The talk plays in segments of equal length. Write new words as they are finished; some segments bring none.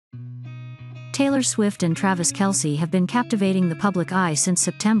Taylor Swift and Travis Kelce have been captivating the public eye since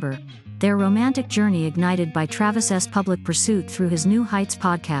September, their romantic journey ignited by Travis's public pursuit through his New Heights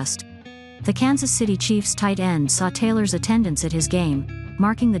podcast. The Kansas City Chiefs tight end saw Taylor's attendance at his game,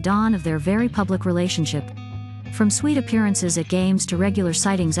 marking the dawn of their very public relationship. From sweet appearances at games to regular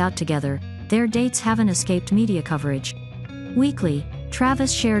sightings out together, their dates haven't escaped media coverage. Weekly,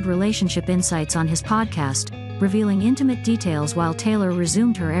 Travis shared relationship insights on his podcast, revealing intimate details while Taylor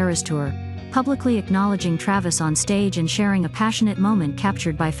resumed her Eras tour, publicly acknowledging Travis on stage and sharing a passionate moment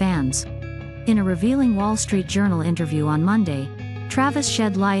captured by fans. In a revealing Wall Street Journal interview on Monday, Travis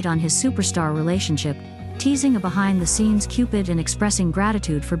shed light on his superstar relationship, teasing a behind-the-scenes Cupid and expressing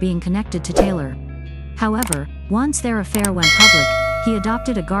gratitude for being connected to Taylor. However, once their affair went public, he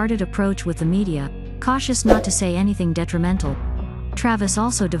adopted a guarded approach with the media, cautious not to say anything detrimental. Travis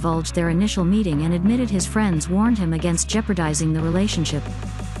also divulged their initial meeting and admitted his friends warned him against jeopardizing the relationship.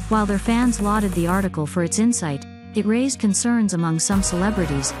 While their fans lauded the article for its insight, it raised concerns among some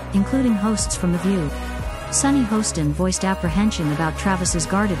celebrities, including hosts from The View. Sunny Hostin voiced apprehension about Travis's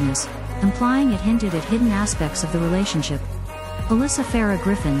guardedness, implying it hinted at hidden aspects of the relationship. Alyssa Farah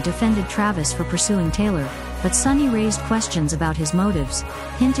Griffin defended Travis for pursuing Taylor, but Sunny raised questions about his motives,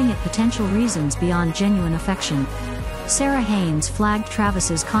 hinting at potential reasons beyond genuine affection. Sarah Haynes flagged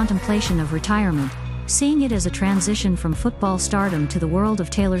Travis's contemplation of retirement, seeing it as a transition from football stardom to the world of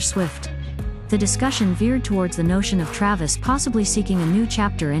Taylor Swift. The discussion veered towards the notion of Travis possibly seeking a new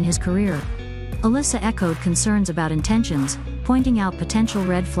chapter in his career. Alyssa echoed concerns about intentions, pointing out potential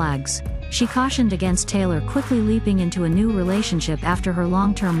red flags. She cautioned against Taylor quickly leaping into a new relationship after her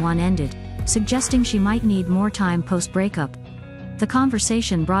long-term one ended, suggesting she might need more time post-breakup. The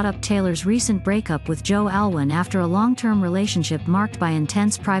conversation brought up Taylor's recent breakup with Joe Alwyn after a long-term relationship marked by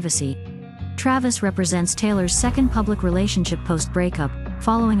intense privacy. Travis represents Taylor's second public relationship post-breakup,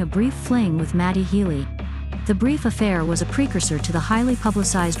 following a brief fling with Maddie Healy. The brief affair was a precursor to the highly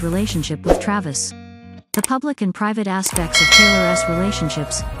publicized relationship with Travis. The public and private aspects of Taylor's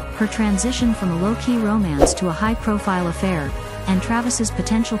relationships, her transition from a low-key romance to a high-profile affair, and Travis's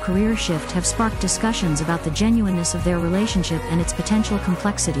potential career shift have sparked discussions about the genuineness of their relationship and its potential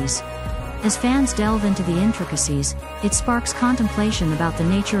complexities. As fans delve into the intricacies, it sparks contemplation about the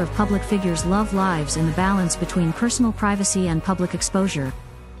nature of public figures' love lives and the balance between personal privacy and public exposure.